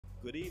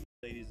Good evening,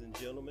 ladies and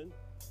gentlemen.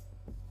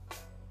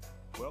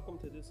 Welcome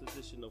to this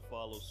edition of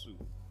Follow Suit,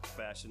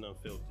 Fashion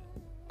Unfiltered.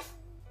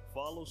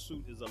 Follow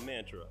suit is a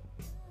mantra,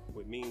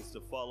 which means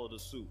to follow the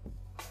suit.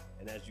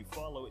 And as you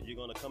follow it, you're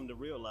going to come to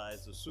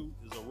realize the suit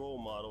is a role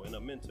model and a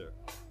mentor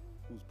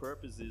whose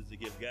purpose is to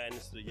give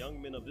guidance to the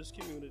young men of this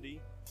community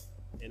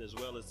and as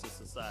well as to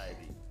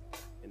society.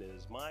 And it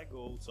is my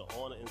goal to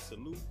honor and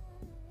salute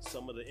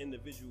some of the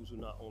individuals who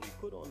not only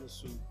put on the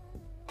suit,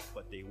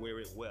 but they wear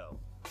it well.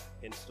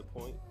 Hence the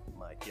point,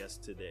 my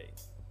guest today.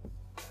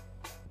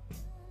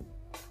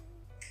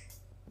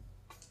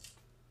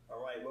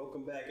 All right,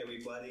 welcome back,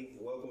 everybody.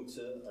 Welcome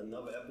to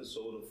another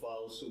episode of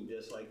Follow Suit.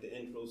 Just like the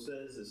intro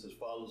says, this is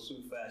Follow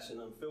Suit Fashion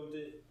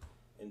Unfiltered.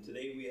 And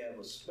today we have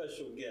a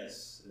special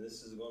guest, and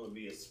this is going to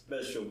be a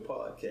special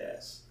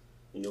podcast.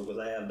 You know, because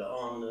I have the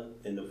honor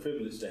and the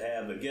privilege to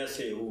have a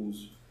guest here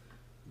who's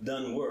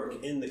done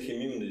work in the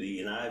community,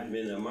 and I've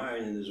been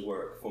admiring his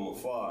work from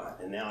afar,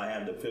 and now I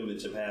have the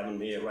privilege of having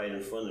him here right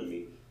in front of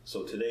me.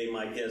 So today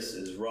my guest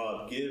is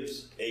Rob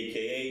Gibbs,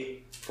 aka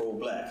Pro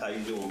Black. How you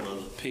doing,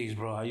 brother? Peace,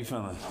 bro. How you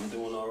feeling? I'm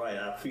doing all right.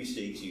 I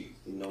appreciate you,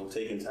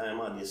 taking time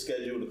out of your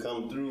schedule to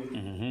come through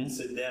and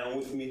sit down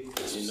with me.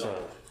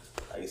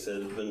 Like I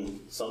said, it's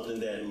been something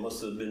that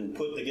must have been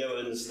put together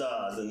in the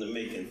stars in the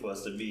making for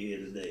us to be here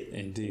today.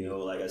 Indeed.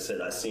 Like I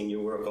said, I seen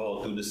your work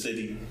all through the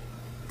city.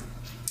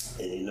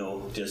 And,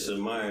 just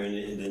admiring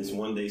it. And then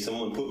one day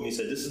someone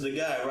said, this is the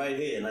guy right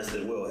here. And I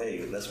said, well,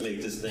 hey, let's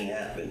make this thing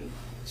happen.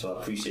 So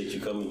I appreciate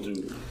you coming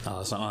through.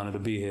 Oh, it's an honor to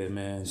be here,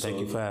 man. Thank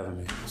you for having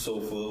me.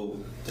 So for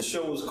the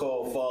show is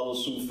called Follow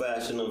Suit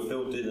Fashion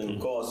Unfiltered. And of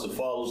course, the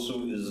follow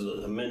suit is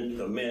a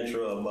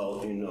mantra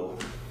about,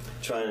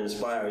 trying to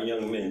inspire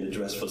young men to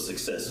dress for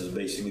success is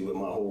basically what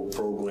my whole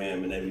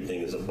program and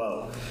everything is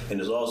about. And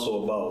it's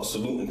also about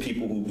saluting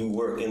people who do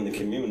work in the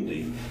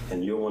community.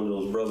 And you're one of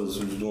those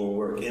brothers who's doing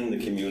work in the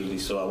community,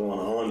 so I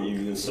want to honor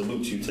you and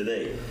salute you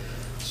today.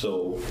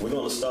 So we're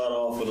going to start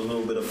off with a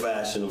little bit of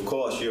fashion. Of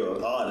course, you're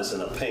an artist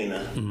and a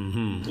painter,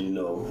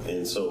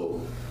 and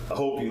so I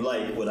hope you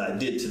like what I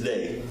did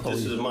today.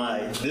 This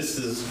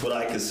is what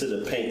I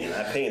consider painting.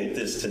 I painted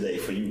this today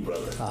for you,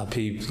 brother. I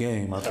peeped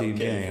game,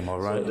 all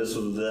right.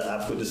 So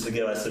I put this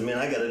together. I said, man,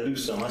 I got to do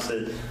something. I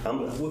said,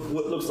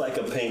 what looks like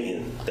a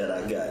painting that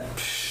I got?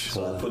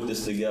 So I put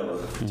this together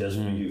just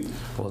for you.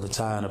 Well, the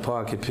tie and the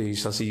pocket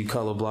piece, I see you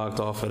color blocked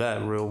off of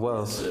that real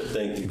well.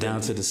 Thank you.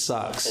 Down to the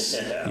socks.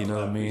 You know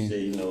what I mean?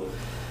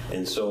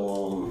 And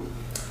so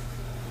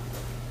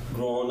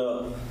growing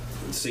up,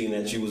 seeing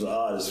that you was an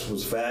artist,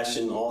 was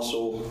fashion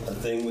also a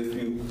thing with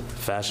you?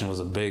 Fashion was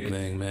a big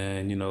thing,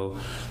 man.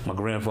 My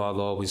grandfather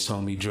always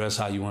told me, dress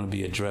how you want to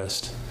be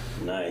addressed.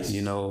 Nice.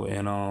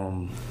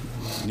 And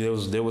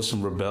there was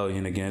some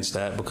rebellion against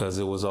that because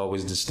it was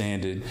always the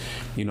standard,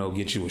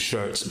 get you a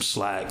shirt, some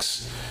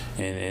slacks,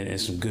 and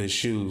some good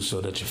shoes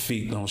so that your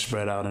feet don't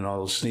spread out in all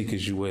those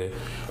sneakers you wear.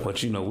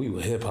 But we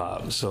were hip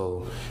hop,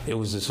 so it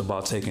was just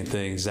about taking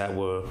things that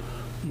were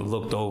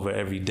looked over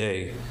every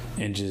day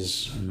and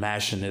just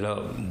mashing it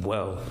up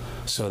well,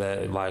 so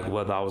that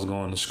whether I was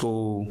going to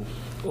school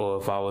or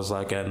if I was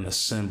at an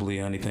assembly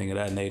or anything of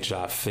that nature,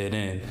 I fit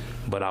in,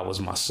 but I was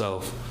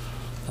myself.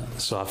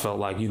 So I felt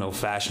like,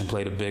 fashion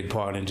played a big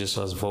part in just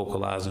us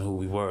vocalizing who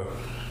we were.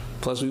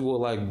 Plus, we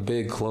wore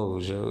big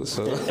clothes, yo.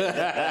 So you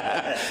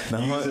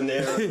was in the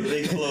era of the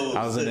big clothes.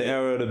 I was in the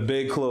era of the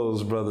big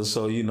clothes, brother.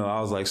 So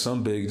I was like,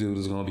 some big dude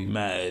is gonna be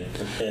mad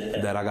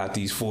that I got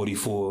these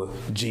 44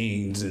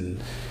 jeans.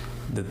 And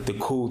the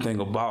cool thing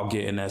about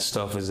getting that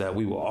stuff is that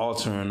we were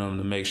altering them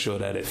to make sure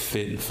that it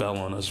fit and fell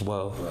on us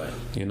well. Right.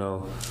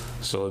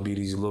 So it'd be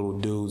these little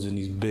dudes in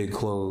these big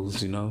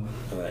clothes,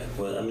 Right.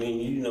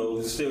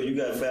 Well, still you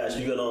got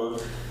fashion. You got on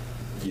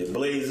your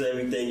blazer,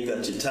 everything. You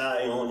got your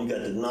tie on. You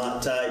got the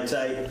knot tied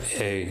tight.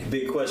 Hey.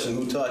 Big question,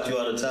 who taught you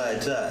how to tie a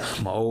tie?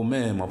 My old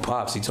man, my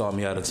pops, he taught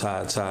me how to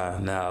tie a tie.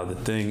 Now, the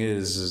thing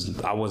is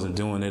I wasn't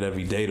doing it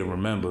every day to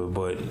remember,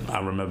 but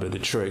I remember the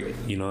trick.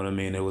 You know what I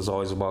mean? It was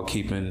always about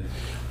keeping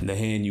the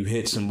hand you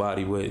hit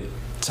somebody with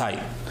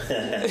tight.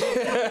 Okay.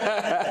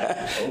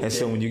 And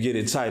so when you get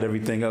it tight,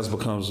 everything else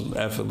becomes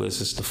effortless.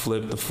 It's the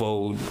flip, the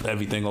fold,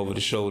 everything over the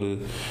shoulder.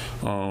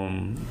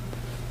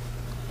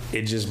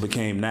 It just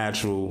became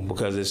natural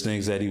because there's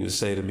things that he would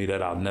say to me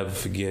that I'll never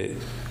forget.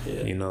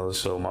 Yeah.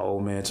 So my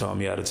old man taught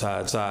me how to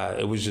tie a tie.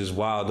 It was just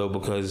wild though,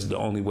 because the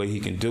only way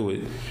he can do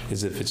it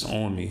is if it's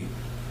on me.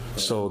 Right.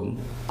 So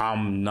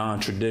I'm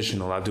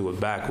non-traditional. I do it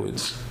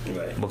backwards.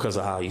 Right. Because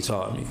of how he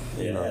taught me.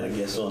 Yeah, I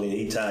guess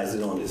he ties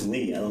it on his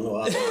knee. I don't know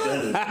how he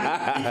does it.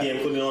 He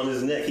can't put it on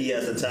his neck. He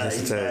has to tie.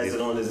 He ties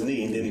it on his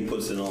knee and then he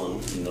puts it on,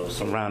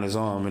 around his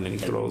arm, and then he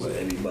throws it.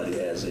 Everybody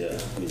has, their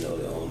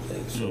own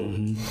thing.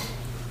 So.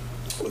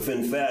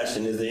 Within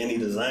fashion, is there any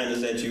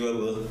designers that you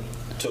ever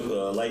took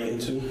a liking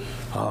to?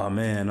 Oh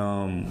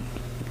man,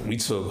 we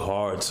took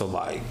hard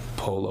to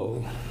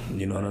Polo.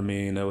 You know what I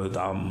mean? There was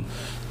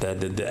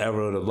the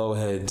era of the low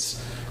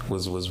heads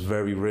was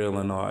very real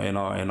in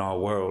our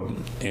world.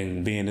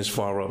 And being this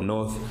far up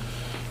north,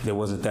 there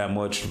wasn't that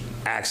much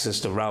access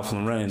to Ralph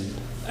Lauren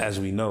as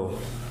we know.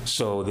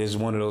 So there's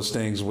one of those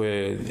things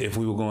where if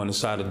we were going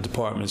inside of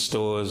department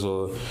stores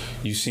or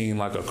you seen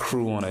like a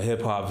crew on a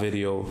hip hop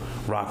video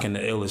rocking the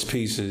illest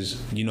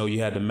pieces, you know, you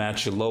had to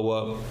match your low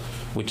up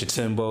with your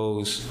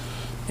Timbos.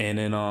 And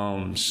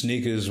then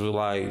sneakers were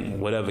like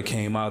whatever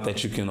came out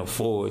that you can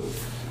afford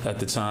at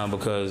the time,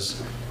 because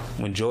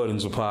when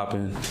Jordans were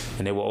popping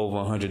and they were over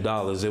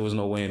 $100, there was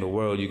no way in the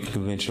world you could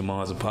convince your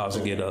moms and pops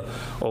to get a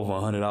over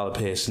 $100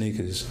 pair of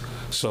sneakers.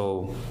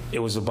 So it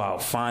was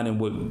about finding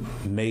what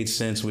made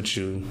sense with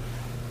you,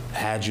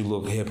 had you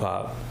look hip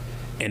hop,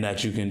 and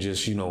that you can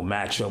just, you know,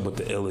 match up with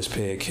the illest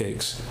pair of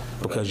kicks,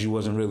 because you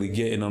wasn't really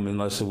getting them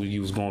unless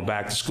you was going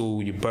back to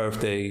school, your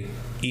birthday,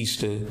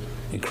 Easter,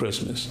 and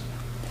Christmas.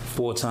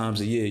 4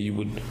 times a year you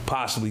would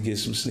possibly get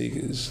some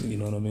sneakers, you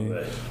know what I mean?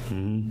 Right.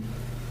 Mm-hmm.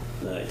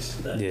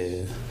 Nice.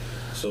 Yeah.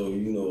 So,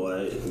 you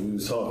know, we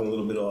was talking a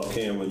little bit off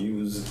camera. You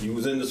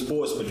was into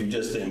sports, but you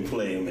just didn't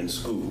play them in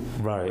school.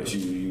 Right. But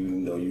you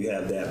know, you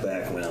have that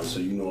background, so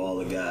you know all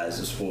the guys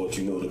in sports,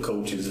 you know the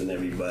coaches and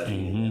everybody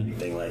and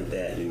everything like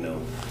that, you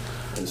know.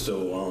 And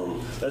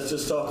so let's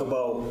just talk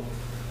about,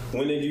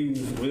 when did you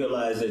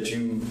realize that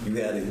you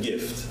had a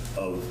gift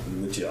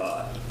with your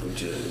art,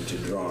 with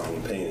your drawing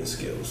and painting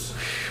skills?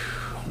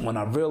 When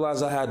I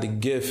realized I had the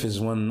gift is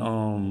when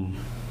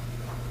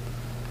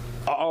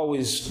I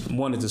always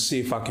wanted to see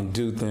if I can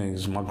do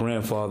things. My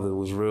grandfather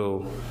was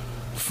real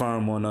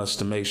firm on us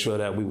to make sure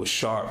that we were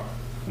sharp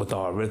with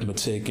our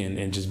arithmetic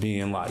and just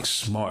being like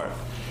smart.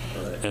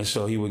 Right. And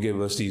so he would give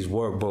us these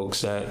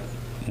workbooks that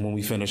when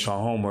we finish our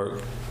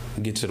homework,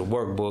 get to the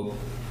workbook,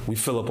 we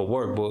fill up a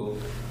workbook.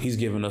 He's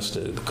giving us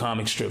the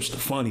comic strips, the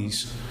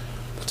funnies,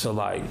 to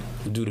like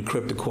do the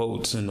cryptic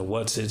quotes and the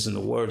what's its and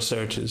the word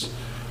searches.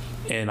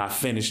 And I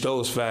finished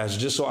those fast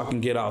just so I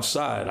can get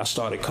outside. I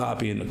started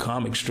copying the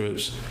comic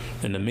strips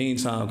in the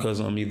meantime, because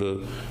I'm either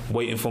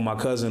waiting for my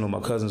cousin or my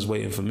cousin's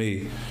waiting for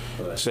me,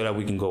 right, so that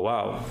we can go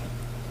out.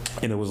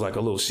 And it was like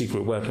a little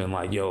secret weapon,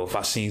 like, yo, if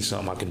I seen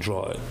something, I can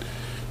draw it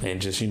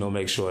and just, you know,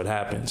 make sure it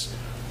happens.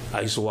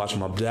 I used to watch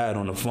my dad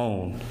on the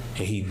phone,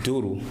 and he'd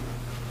doodle.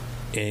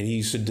 And he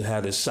used to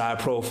have this side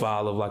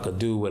profile of like a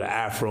dude with an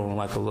afro and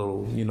like a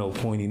little, you know,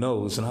 pointy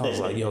nose. And I was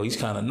like, yo, he's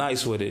kind of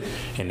nice with it.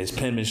 And his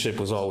penmanship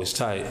was always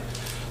tight.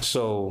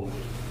 So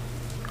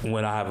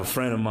when I have a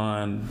friend of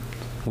mine,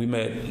 we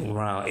met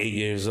around 8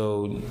 years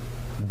old.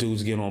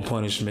 Dudes get on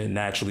punishment,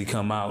 naturally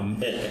come out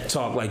and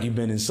talk like you've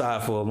been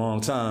inside for a long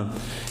time.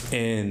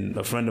 And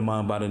a friend of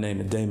mine by the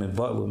name of Damon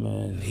Butler,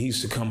 man, he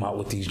used to come out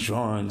with these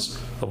drawings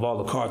of all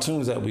the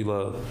cartoons that we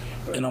love.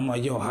 And I'm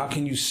like, yo, how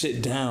can you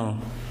sit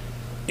down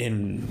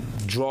and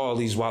draw all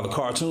these while the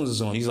cartoons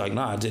is on? He's like,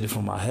 nah, I did it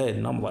from my head.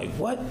 And I'm like,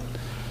 what?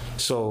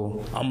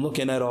 So I'm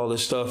looking at all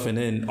this stuff, and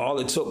then all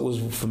it took was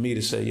for me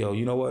to say, yo,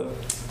 you know what?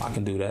 I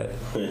can do that.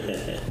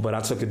 But I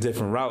took a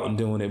different route in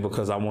doing it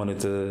because I wanted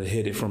to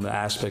hit it from the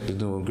aspect of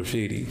doing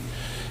graffiti.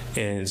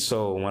 And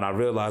so when I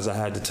realized I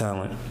had the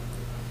talent,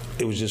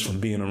 it was just from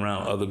being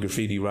around other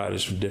graffiti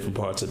writers from different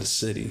parts of the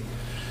city,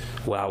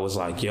 where I was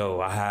like,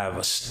 yo, I have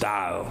a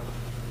style,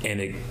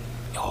 and it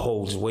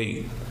holds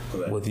weight.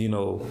 Right. With, you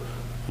know,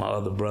 my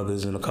other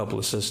brothers and a couple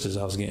of sisters,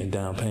 I was getting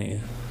down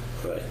painting.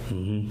 Right.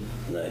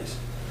 Mm-hmm. Nice.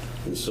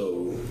 And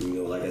so, you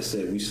know, like I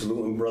said, we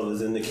saluting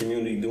brothers in the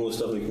community, doing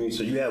stuff in the community.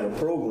 So you have a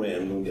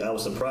program. I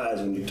was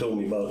surprised when you told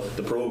me about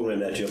the program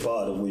that you're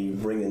part of, where you're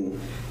bringing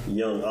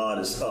young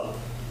artists up,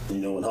 you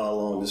know, and how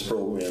long this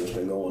program's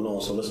been going on.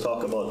 So let's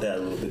talk about that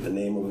a little bit, the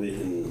name of it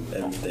and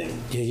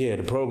everything. Yeah.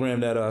 The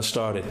program that I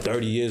started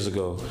 30 years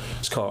ago,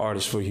 it's called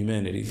Artists for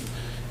Humanity.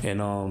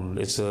 And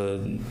it's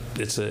an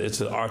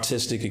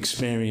artistic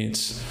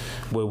experience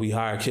where we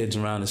hire kids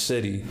around the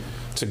city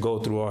to go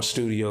through our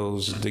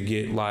studios to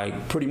get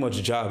like pretty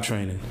much job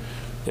training.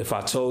 If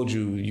I told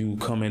you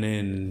coming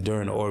in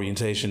during the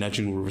orientation that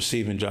you were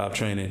receiving job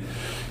training,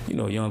 you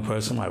know, a young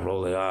person might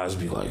roll their eyes,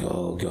 be like,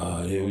 oh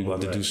God, yeah, we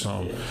about to do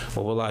something. Yeah.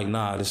 But we're like,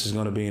 nah, this is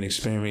gonna be an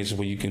experience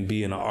where you can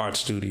be in an art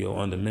studio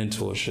under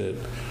mentorship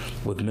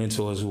with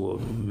mentors who are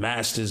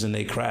masters in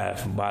their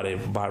craft by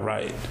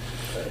right.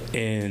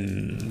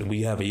 And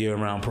we have a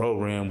year-round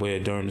program where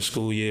during the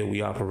school year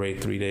we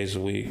operate 3 days a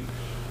week.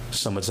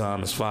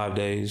 Summertime is 5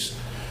 days.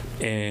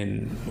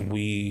 And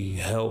we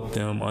help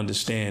them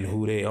understand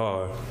who they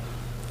are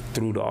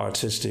through the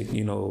artistic,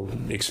 you know,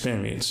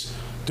 experience,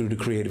 through the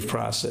creative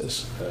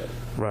process,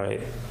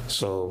 right?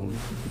 So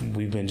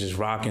we've been just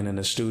rocking in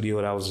a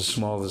studio that was as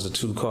small as a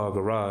 2-car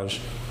garage,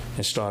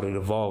 and started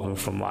evolving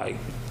from like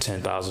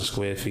 10,000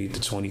 square feet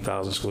to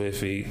 20,000 square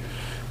feet,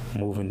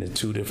 moving to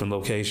 2 different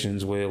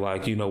locations where,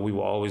 like, you know, we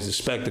were always a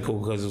spectacle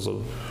because it was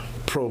a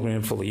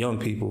program full of young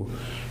people.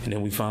 And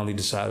then we finally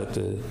decided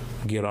to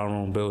get our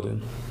own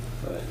building.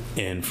 Right.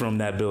 And from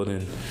that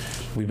building,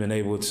 we've been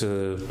able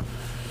to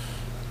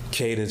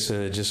cater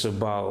to just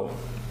about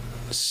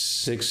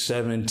 6,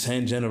 7,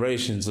 10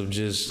 generations of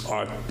just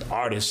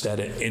artists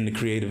that are in the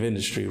creative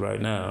industry right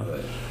now.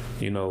 Right.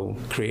 You know,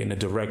 creating a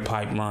direct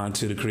pipeline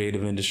to the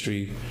creative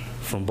industry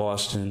from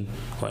Boston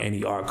or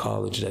any art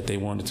college that they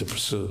wanted to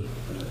pursue.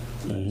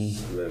 Nice.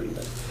 Very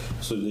nice.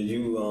 So did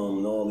you,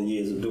 in all the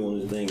years of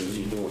doing the things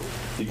you're doing,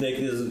 you think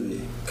this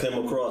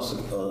came across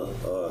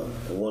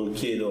one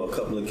kid or a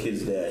couple of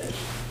kids that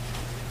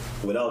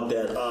without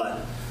that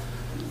art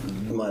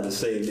might have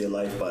saved their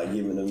life by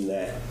giving them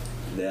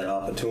that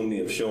opportunity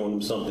of showing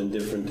them something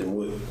different than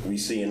what we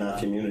see in our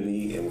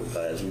community and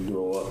as we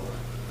grow up?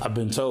 I've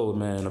been told,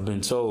 man. I've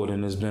been told,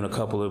 and there's been a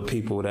couple of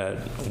people that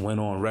went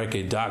on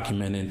record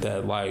documenting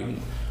that, like,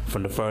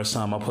 from the first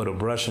time I put a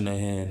brush in their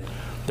hand,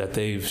 that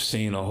they've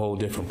seen a whole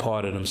different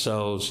part of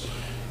themselves.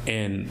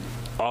 And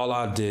all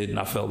I did, and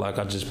I felt like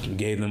I just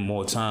gave them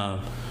more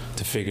time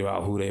to figure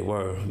out who they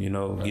were, you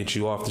know, get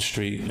you off the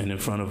street and in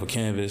front of a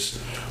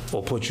canvas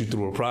or put you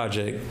through a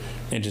project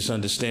and just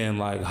understand,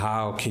 like,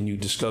 how can you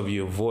discover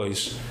your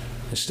voice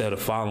instead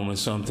of following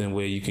something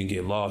where you can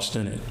get lost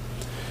in it.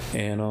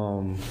 And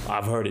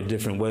I've heard it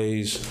different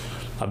ways.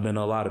 I've been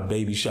to a lot of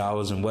baby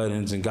showers and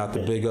weddings and got the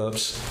big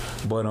ups,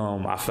 but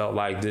I felt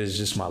like this is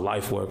just my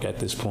life work at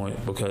this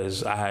point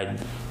because I had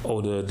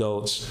older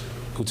adults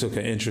who took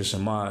an interest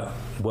in my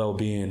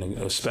well-being,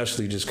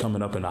 especially just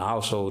coming up in the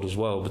household as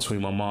well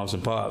between my moms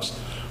and pops.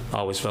 I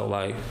always felt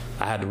like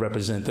I had to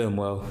represent them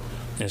well.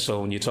 And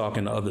so when you're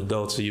talking to other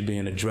adults or you're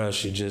being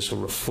addressed, you're just a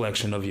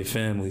reflection of your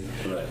family.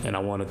 Right. And I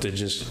wanted to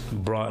just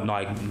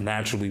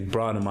naturally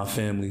broaden my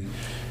family.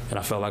 And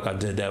I felt like I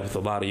did that with a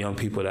lot of young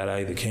people that I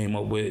either came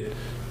up with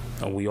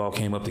and we all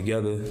came up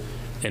together.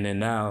 And then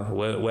now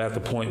we're at the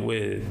point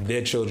where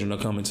their children are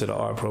coming to the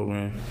art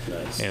program.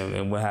 Nice.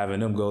 And we're having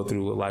them go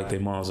through what like their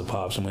moms and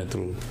pops went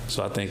through.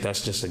 So I think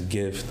that's just a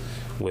gift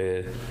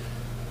where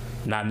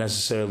not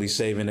necessarily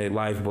saving their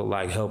life, but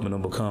like helping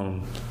them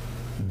become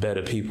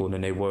better people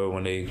than they were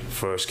when they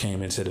first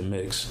came into the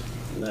mix.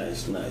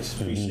 Nice.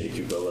 Appreciate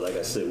you, brother. Like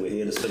I said, we're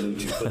here to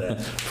salute you for that.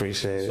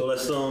 Appreciate it. So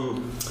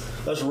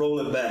let's roll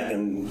it back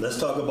and let's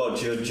talk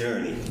about your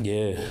journey.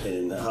 Yeah.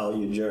 And how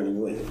your journey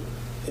went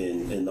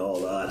in all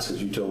the arts,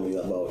 because you told me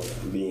about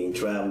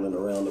traveling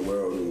around the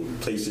world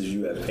and places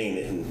you have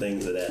painted and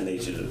things of that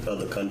nature to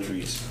other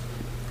countries.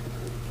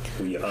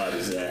 Where your art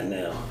is at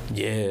now.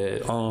 Yeah.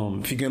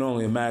 If you can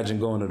only imagine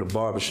going to the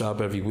barbershop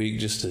every week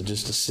just to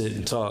sit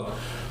and talk.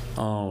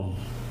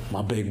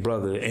 My big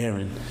brother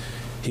Aaron,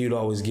 he would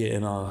always get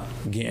in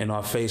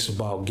our face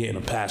about getting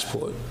a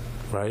passport,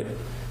 right?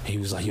 He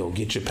was like, "Yo,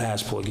 get your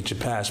passport,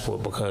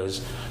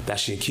 because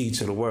that's your key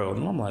to the world."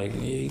 And I'm like, "Yeah,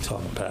 he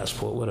talking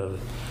passport, whatever."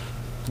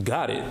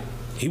 Got it.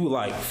 He would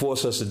like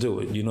force us to do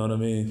it, you know what I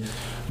mean?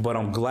 But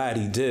I'm glad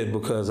he did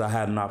because I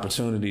had an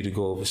opportunity to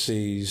go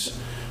overseas.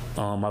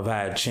 I've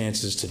had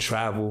chances to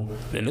travel,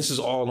 and this is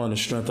all on the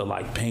strength of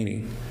like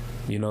painting.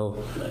 You know,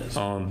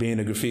 nice. Being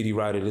a graffiti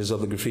writer, there's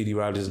other graffiti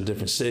writers in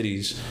different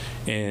cities,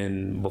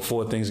 and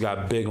before things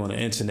got big on the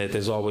internet,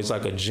 there's always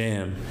like a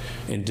jam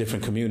in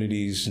different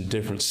communities in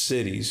different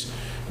cities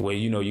where,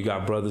 you know, you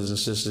got brothers and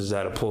sisters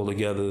that are pulled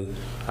together.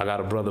 I got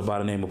a brother by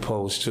the name of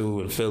Pose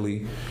too in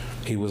Philly.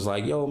 He was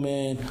like, "Yo,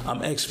 man,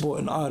 I'm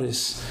exporting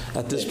artists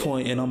at this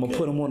point, and I'm gonna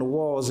put them on the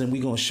walls, and we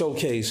gonna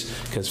showcase,"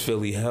 because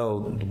Philly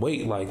held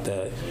weight like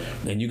that.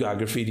 And you got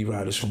graffiti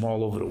writers from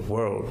all over the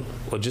world,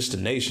 or just the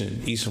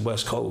nation, East and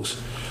West Coast.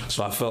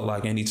 So I felt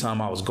like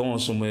anytime I was going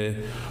somewhere,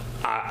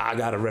 I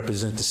gotta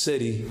represent the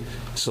city.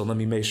 So let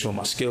me make sure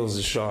my skills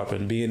are sharp,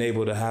 and being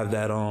able to have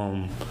that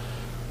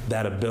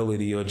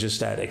ability or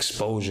just that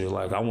exposure.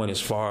 Like I went as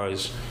far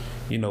as,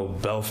 you know,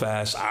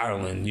 Belfast,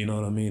 Ireland, you know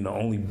what I mean? The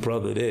only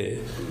brother there,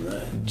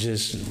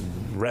 just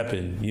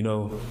repping, you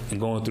know, and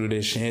going through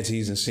their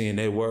shanties and seeing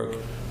their work,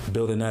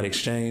 building that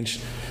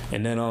exchange,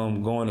 and then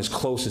going as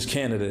close as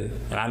Canada,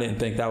 and I didn't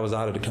think that was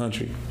out of the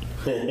country,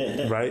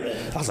 right?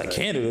 I was like,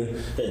 Canada,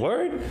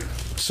 word?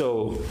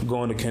 So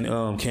going to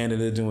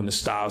Canada, doing the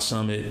Style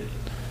Summit,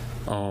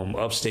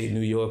 upstate New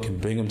York and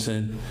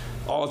Binghamton,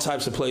 all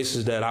types of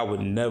places that I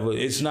would never,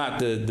 it's not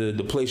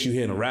the place you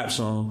hear in a rap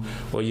song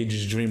or you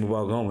just dream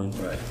about going.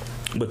 Right.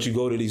 But you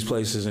go to these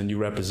places and you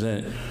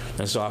represent.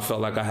 And so I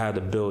felt like I had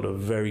to build a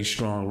very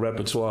strong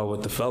repertoire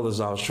with the fellas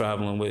I was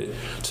traveling with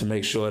to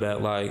make sure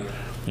that, like,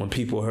 when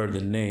people heard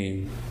the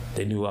name,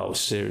 they knew I was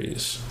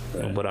serious.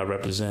 Right. And what I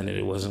represented.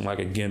 It wasn't like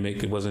a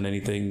gimmick. It wasn't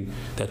anything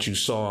that you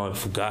saw and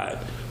forgot.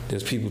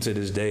 There's people to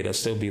this day that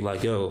still be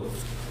like, "Yo,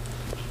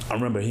 I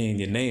remember hearing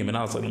your name," and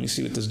I was like, "Let me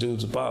see what this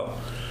dude's about."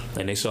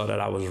 And they saw that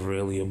I was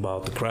really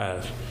about the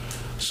craft.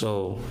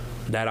 So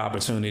that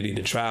opportunity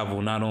to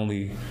travel not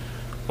only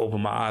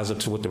opened my eyes up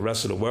to what the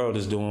rest of the world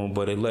is doing,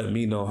 but it let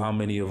me know how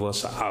many of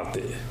us are out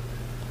there.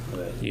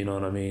 Right. You know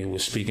what I mean? We're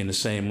speaking the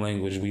same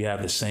language. We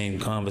have the same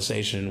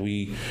conversation.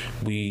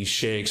 We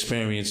share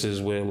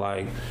experiences where,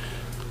 like,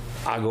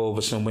 I go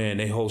over somewhere and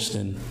they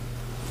hosting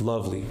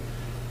lovely.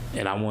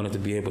 And I wanted to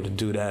be able to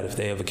do that if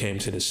they ever came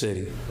to the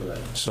city. Right.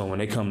 So when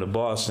they come to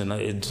Boston,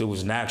 it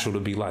was natural to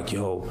be like,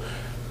 "Yo,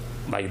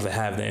 like to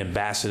have the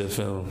ambassador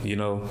film, you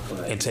know,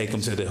 and take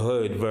them to the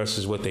hood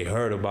versus what they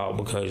heard about,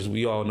 because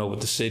we all know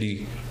what the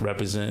city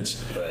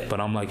represents.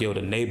 But I'm like, yo,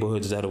 the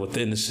neighborhoods that are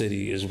within the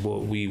city is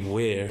what we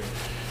wear,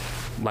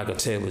 like a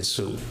tailored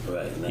suit.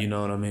 You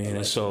know what I mean?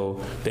 And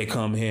so they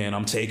come here and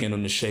I'm taking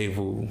them to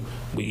Shavu.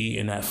 We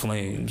eating at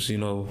Flames, you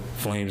know,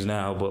 Flames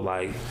now, but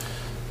like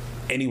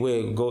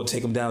anywhere, go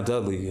take them down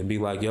Dudley and be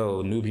like,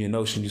 yo, Nubian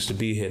Ocean used to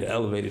be here. The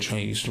elevator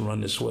train used to run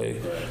this way.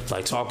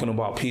 Like talking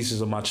about pieces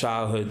of my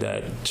childhood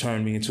that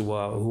turned me into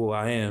who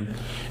I am,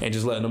 and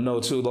just letting them know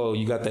too, though,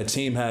 you got that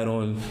team hat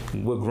on.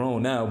 We're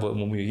grown now, but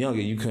when we were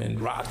younger, you couldn't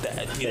rock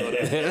that. You know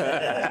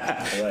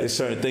that? There's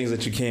certain things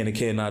that you can and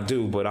cannot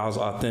do, but I was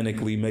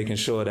authentically making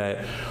sure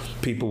that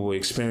people were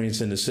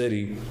experiencing the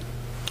city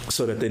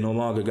so that they no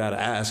longer got to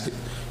ask,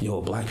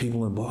 yo, black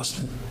people in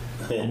Boston?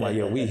 I'm like,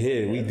 yo, we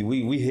here,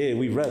 we here,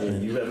 we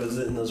repping. You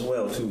representing us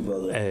well too,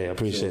 brother. Hey, I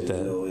appreciate that.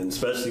 You know, and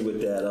especially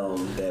with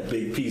that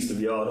big piece. If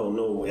y'all don't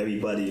know,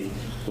 everybody,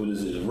 what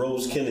is it?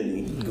 Rose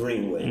Kennedy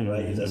Greenway,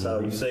 right? That's how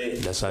you say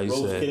it. That's how you say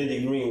it. Rose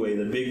Kennedy Greenway,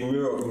 the big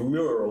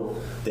mural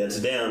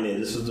that's down there.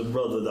 This is the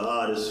brother, the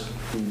artist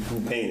who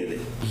painted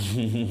it.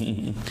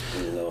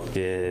 You know.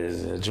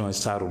 Yeah, the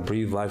joint's titled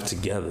 "Breathe Life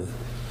Together."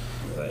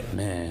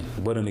 Man,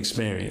 what an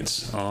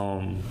experience.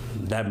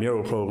 That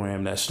mural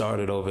program that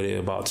started over there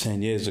about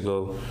 10 years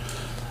ago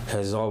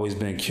has always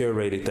been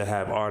curated to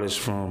have artists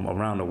from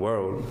around the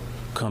world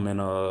come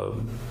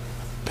and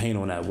paint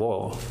on that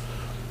wall.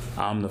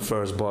 I'm the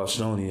first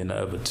Bostonian to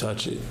ever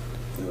touch it.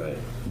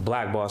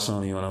 Black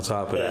Bostonian on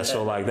top of that.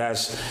 So like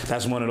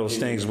that's one of those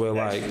things where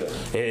like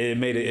it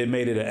made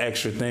it an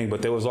extra thing,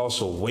 but there was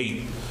also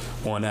weight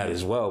on that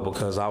as well,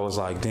 because I was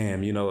like,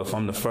 damn, you know, if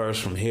I'm the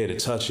first from here to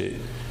touch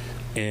it.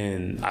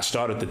 And I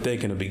started to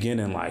think in the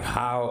beginning, like,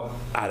 how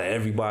out of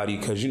everybody,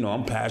 because, you know,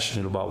 I'm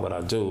passionate about what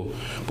I do,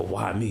 but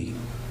why me?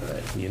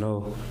 You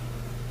know?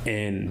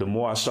 And the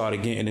more I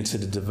started getting into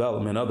the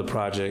development of the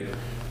project,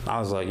 I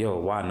was like, yo,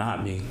 why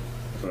not me?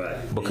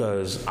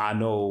 Because I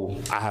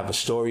know I have a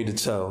story to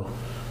tell.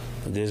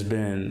 There's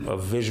been a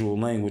visual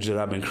language that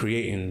I've been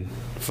creating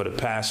for the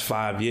past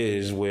 5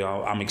 years where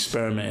I'm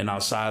experimenting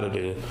outside of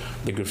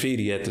the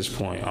graffiti at this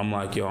point. I'm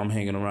like, yo, I'm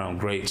hanging around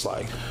greats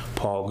like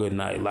Paul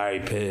Goodnight,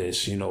 Larry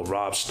Pierce, you know,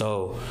 Rob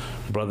Stowe,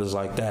 brothers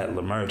like that,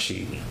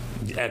 Lamerchi,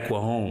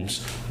 Equa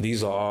Holmes.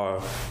 These are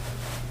our,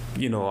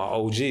 you know, our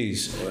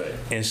OGs.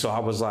 And so I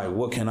was like,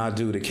 what can I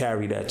do to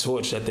carry that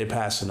torch that they're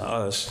passing to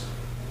us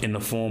in the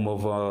form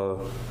of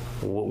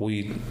what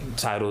we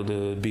titled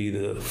to be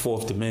the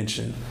fourth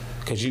dimension?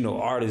 Because, you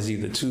know, art is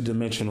either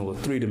two-dimensional or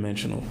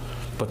three-dimensional,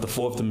 but the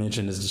fourth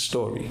dimension is the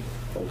story.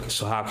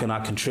 So how can I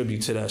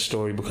contribute to that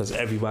story? Because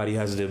everybody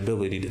has the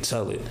ability to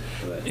tell it.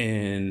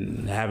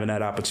 And having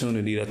that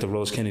opportunity at the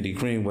Rose Kennedy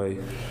Greenway,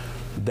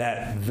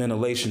 that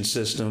ventilation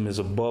system is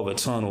above a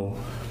tunnel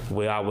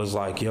where I was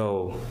like,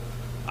 yo,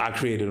 I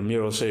created a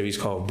mural series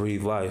called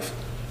Breathe Life.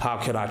 How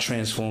could I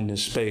transform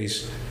this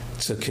space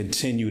to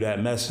continue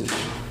that message?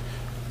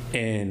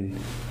 And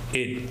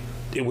it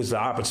was the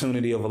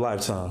opportunity of a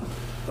lifetime.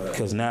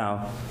 Because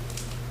now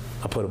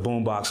I put a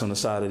boombox on the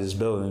side of this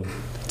building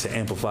to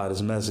amplify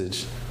this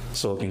message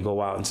so it can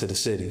go out into the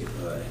city.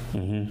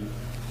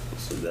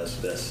 So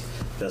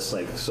that's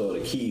like sort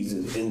of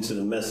keys into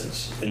the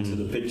message, into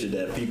the picture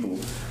that people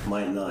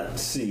might not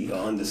see or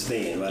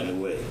understand right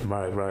away.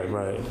 Right.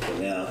 But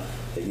now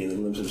they get a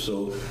glimpse of.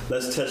 So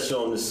let's touch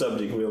on the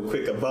subject real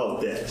quick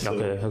about that. So,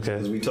 okay.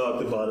 Because we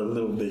talked about it a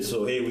little bit.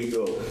 So here we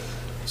go.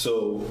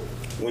 So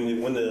when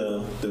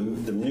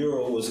the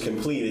mural was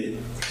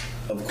completed,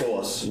 of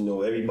course, you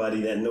know,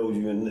 everybody that knows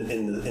you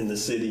in the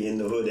city, in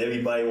the hood,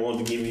 everybody wants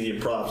to give you your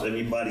props.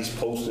 Everybody's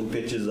posting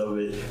pictures of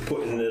it,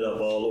 putting it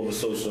up all over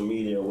social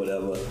media or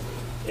whatever.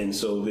 And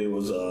so there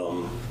was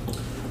a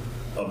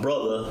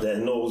brother that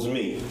knows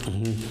me,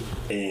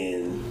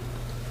 and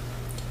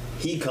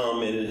he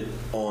commented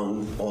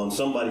on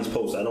somebody's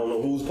post. I don't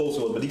know whose post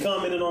it was, but he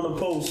commented on the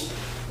post,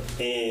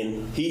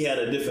 and he had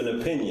a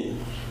different opinion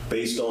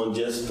based on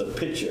just the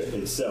picture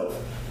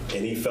itself.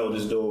 And he felt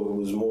as though it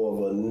was more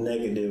of a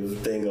negative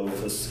thing of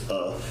a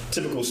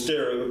typical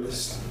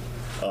stereotype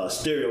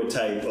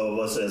of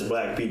us as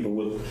black people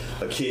with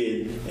a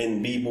kid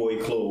in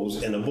b-boy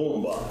clothes and a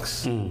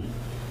boombox.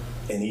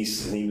 And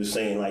he was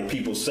saying, like,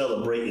 people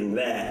celebrating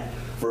that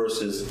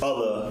versus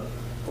other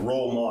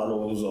role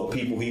models or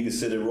people he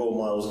considered role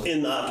models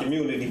in our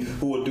community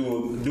who are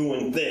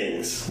doing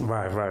things.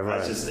 Right.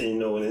 I just, you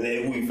know, and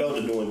who he felt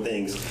are doing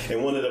things.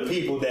 And one of the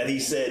people that he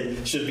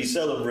said should be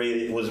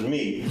celebrated was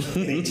me.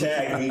 And he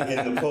tagged me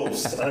in the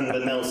post,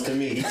 unbeknownst to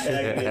me. He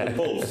tagged me in the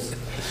post.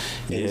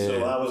 And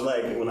so I was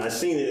like, when I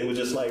seen it, it was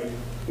just like,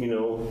 you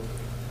know,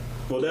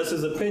 well, that's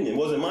his opinion. It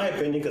wasn't my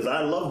opinion because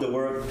I loved the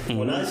work.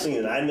 When I seen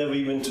it, I never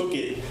even took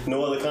it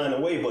no other kind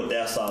of way, but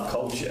that's our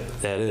culture.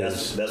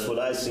 That's what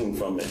I seen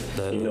from it.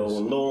 And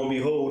lo and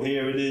behold,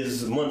 here it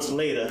is months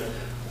later,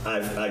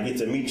 I get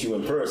to meet you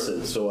in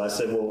person. So I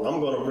said, well, I'm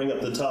going to bring up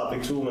the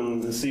topic to him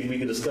and see if we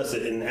can discuss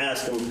it and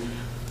ask him,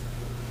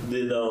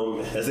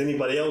 has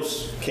anybody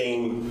else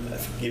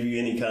give you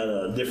any kind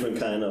of different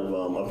kind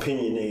of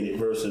opinionated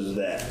versus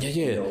that? Yeah.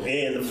 You know,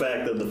 and the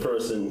fact of the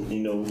person, you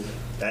know,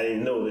 I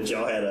didn't know that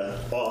y'all had a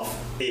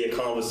off-air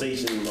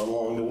conversation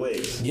along the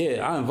way.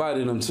 Yeah, I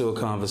invited him to a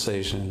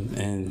conversation,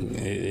 and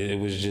it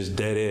was just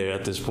dead air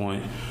at this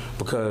point,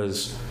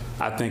 because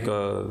I think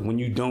when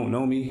you don't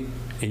know me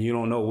and you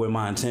don't know where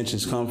my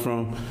intentions come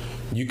from,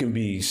 you can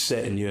be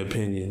set in your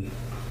opinion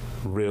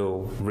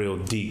real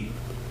deep.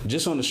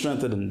 Just on the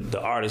strength of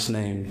the artist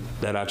name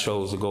that I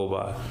chose to go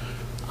by.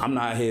 I'm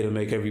not here to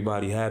make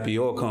everybody happy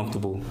or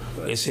comfortable.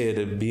 It's here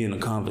to be in a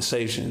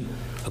conversation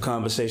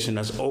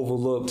that's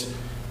overlooked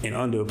and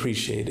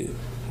underappreciated,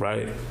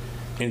 right?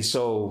 And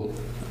so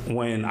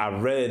when I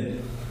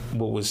read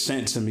what was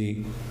sent to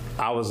me,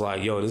 I was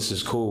like, yo, this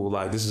is cool.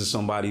 Like, this is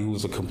somebody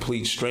who's a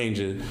complete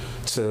stranger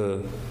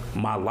to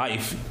my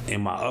life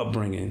and my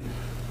upbringing.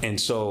 And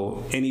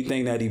so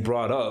anything that he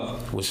brought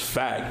up was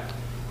fact.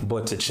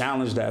 But to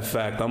challenge that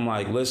fact, I'm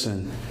like,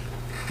 listen,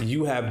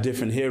 you have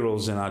different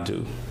heroes than I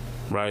do,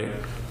 right?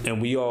 And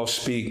we all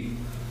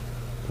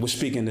we're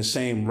speaking the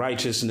same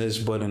righteousness,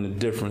 but in a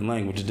different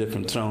language, a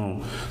different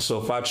tone. So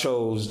if I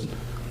chose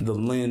the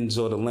lens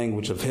or the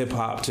language of hip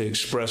hop to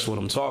express what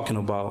I'm talking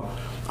about,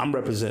 I'm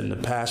representing the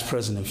past,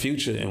 present, and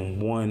future in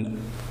one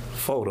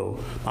photo.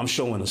 I'm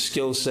showing a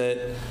skill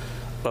set,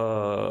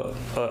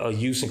 a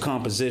use of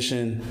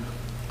composition.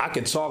 I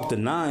could talk the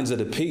nines of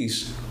the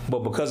piece, but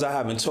because I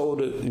haven't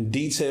told it in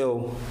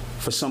detail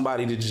for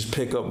somebody to just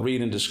pick up,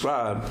 read, and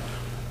describe,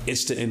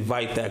 it's to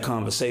invite that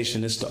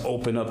conversation. It's to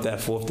open up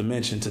that fourth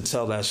dimension to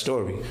tell that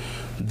story.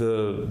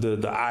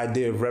 The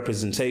idea of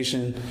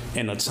representation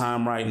in a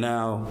time right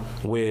now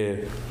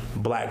where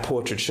black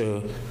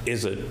portraiture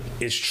is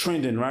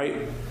trending, right?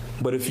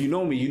 But if you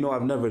know me, you know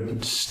I've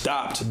never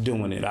stopped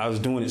doing it. I was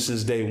doing it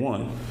since day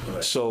one.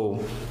 Right.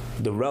 So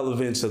the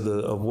relevance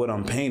of what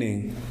I'm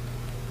painting,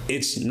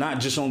 it's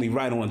not just only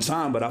right on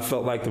time, but I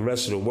felt like the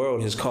rest of the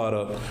world has caught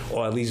up,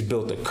 or at least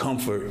built the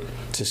comfort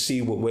to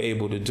see what we're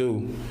able to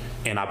do.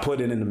 And I put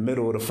it in the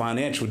middle of the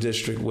financial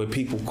district where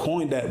people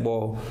coined that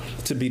ball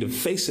to be the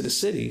face of the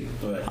city.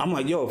 Right. I'm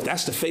like, yo, if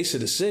that's the face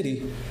of the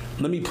city,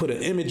 let me put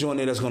an image on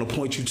there that's going to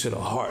point you to the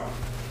heart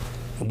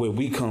of where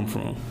we come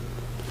from.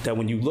 That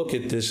when you look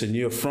at this and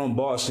you're from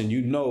Boston,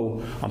 you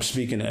know I'm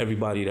speaking to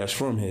everybody that's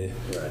from here.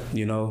 Right.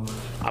 You know,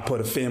 I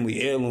put a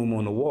family heirloom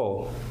on the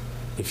wall.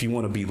 If you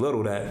want to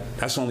belittle that,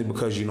 that's only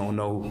because you don't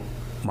know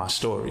my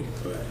story.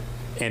 Right.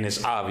 And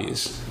it's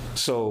obvious.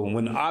 So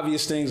when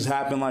obvious things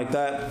happen like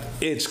that,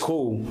 it's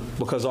cool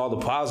because all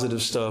the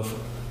positive stuff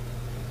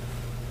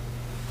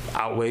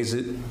outweighs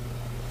it.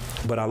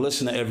 But I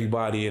listen to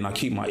everybody and I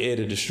keep my ear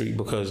to the street,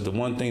 because the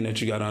one thing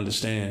that you got to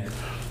understand,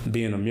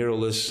 being a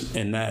muralist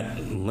in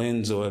that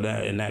lens or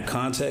in that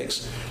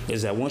context,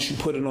 is that once you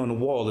put it on the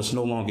wall, it's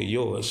no longer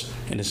yours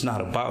and it's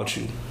not about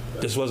you.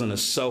 This wasn't a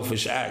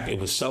selfish act, it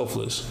was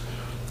selfless.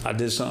 I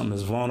did something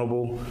as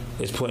vulnerable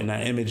as putting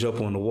that image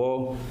up on the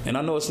wall, and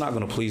I know it's not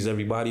going to please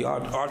everybody.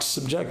 Art's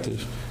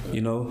subjective,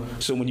 you know?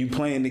 So when you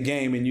playing the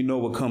game and you know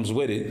what comes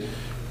with it,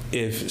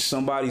 if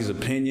somebody's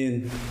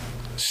opinion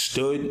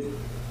stood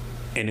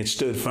and it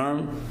stood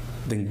firm,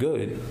 then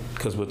good,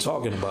 because we're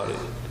talking about it.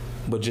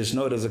 But just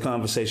know there's a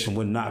conversation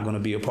we're not going to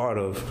be a part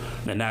of,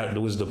 and that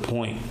was the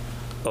point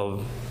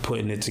of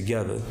putting it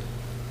together.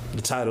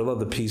 The title of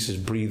the piece is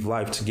Breathe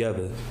Life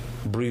Together.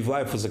 Breathe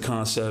Life was a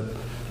concept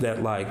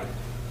that, like,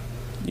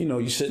 you know,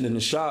 you sitting in the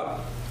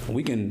shop,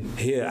 we can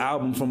hear an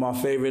album from our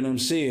favorite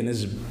MC and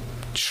it's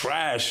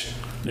trash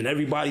and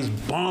everybody's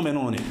bombing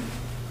on it.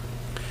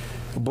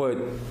 But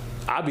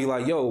I'd be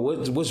like, yo,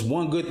 what's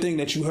one good thing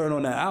that you heard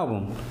on that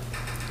album?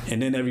 And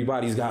then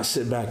everybody's got to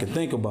sit back and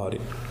think about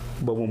it.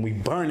 But when we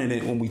burning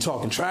it, when we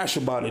talking trash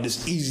about it,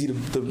 it's easy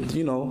to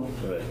you know,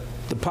 right,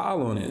 to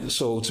pile on it.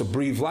 So to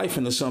breathe life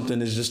into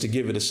something is just to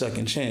give it a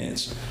second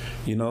chance,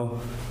 you know?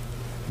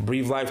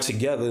 Breathe Life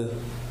Together.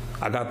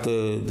 I got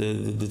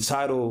the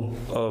title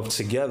of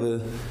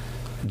Together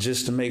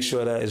just to make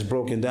sure that it's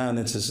broken down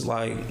into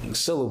like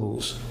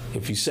syllables.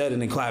 If you said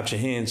it and clapped your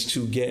hands,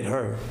 to get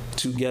her.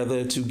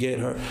 Together, to get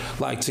her.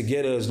 Like,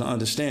 together is the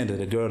understander,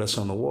 the girl that's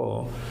on the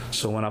wall.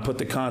 So when I put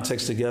the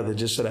context together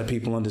just so that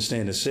people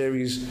understand the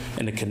series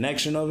and the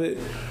connection of it,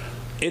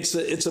 it's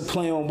a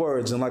play on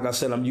words. And like I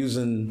said, I'm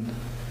using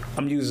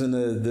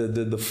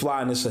the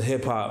flyness of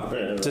hip hop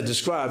to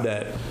describe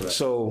that. Right.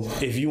 So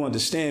if you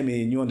understand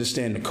me and you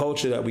understand the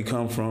culture that we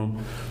come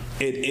from,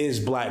 it is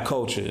black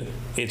culture.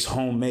 It's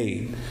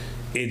homemade.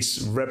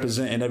 It's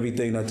representing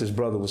everything that this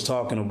brother was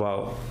talking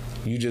about.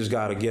 You just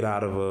got to get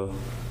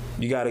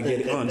you got to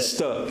get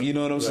unstuck. You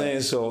know what I'm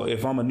saying? So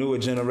if I'm a newer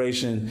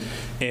generation,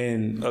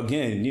 and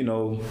again, you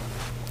know,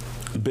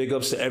 big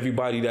ups to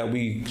everybody that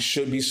we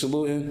should be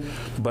saluting,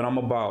 but I'm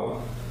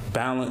about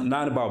balance,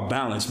 not about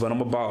balance, but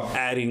I'm about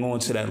adding on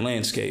to that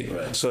landscape,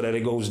 right, so that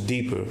it goes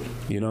deeper,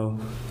 you know?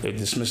 If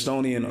the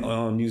Smithsonian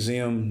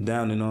Museum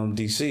down in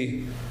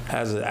D.C.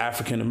 has an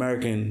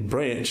African-American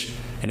branch,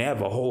 and they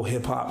have a whole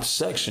hip-hop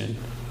section,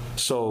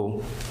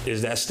 So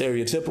is that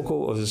stereotypical,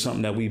 or is it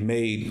something that we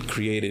made,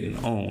 created,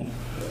 and owned?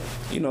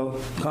 You know,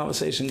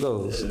 conversation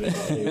goes.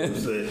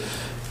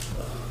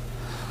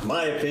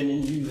 My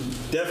opinion, you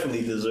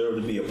definitely deserve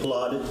to be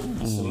applauded,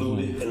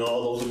 saluted, and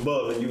all those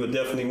above. And you were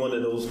definitely one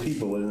of those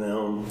people. And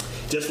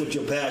just with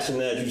your passion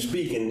as you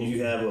speak, and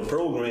you have a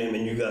program,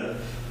 and you got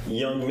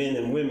young men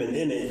and women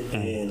in it.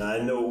 And I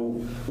know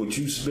what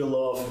you spill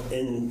off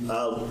and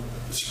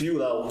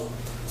spewed out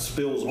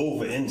spills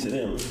over into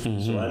them.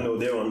 So I know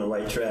they're on the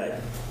right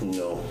track. You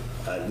know,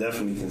 I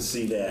definitely can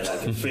see that. I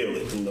can feel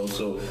it. You know,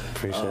 so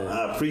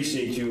I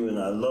appreciate you, and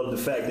I love the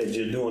fact that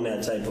you're doing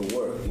that type of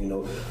work. You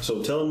know,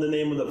 so tell them the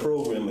name of the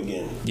program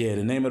again. Yeah,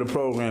 the name of the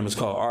program is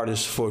called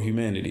Artists for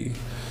Humanity.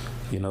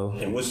 You know.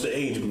 And what's the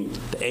age group?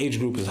 The age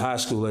group is high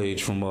school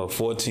age, from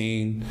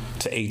 14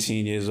 to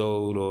 18 years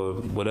old, or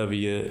whatever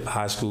your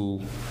high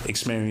school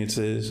experience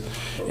is.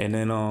 And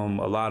then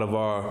a lot of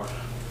our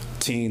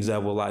teens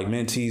that were like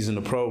mentees in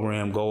the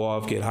program go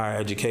off, get higher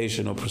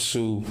education, or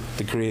pursue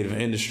the creative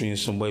industry in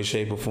some way,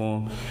 shape, or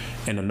form.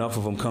 And enough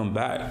of them come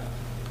back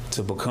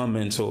to become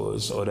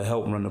mentors or to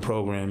help run the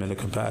program in the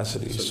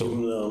capacity.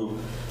 So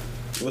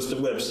what's the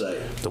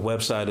website? The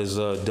website is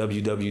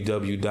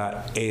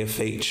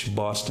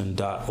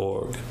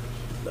www.afhboston.org.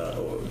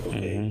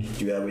 Okay.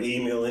 Do you have an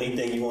email,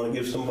 anything you want to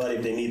give somebody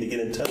if they need to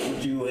get in touch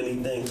with you,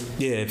 anything?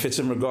 Yeah, if it's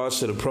in regards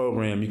to the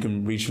program, you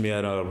can reach me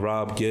at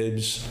Rob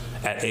Gibbs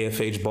at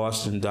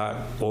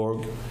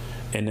afhboston.org.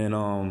 And then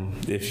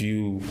if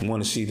you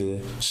want to see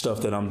the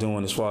stuff that I'm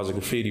doing as far as a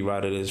graffiti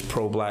writer, it's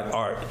Pro Black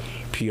Art,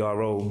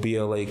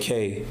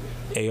 PROBLAKART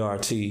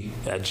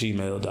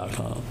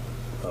 @gmail.com.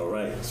 All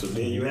right, so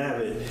there you have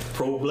it.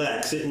 Pro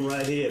Black sitting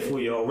right here for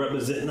y'all,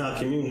 representing our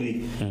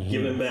community,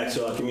 giving back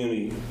to our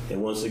community.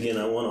 And once again,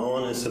 I want to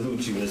honor and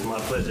salute you. It's my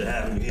pleasure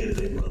having you here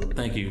today, brother.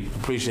 Thank you.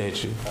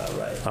 Appreciate you. All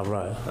right. All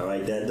right. All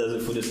right, that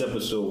does it for this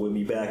episode. We'll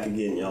be back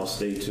again. Y'all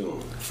stay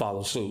tuned.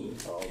 Follow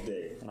suit. All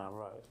day. All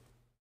right.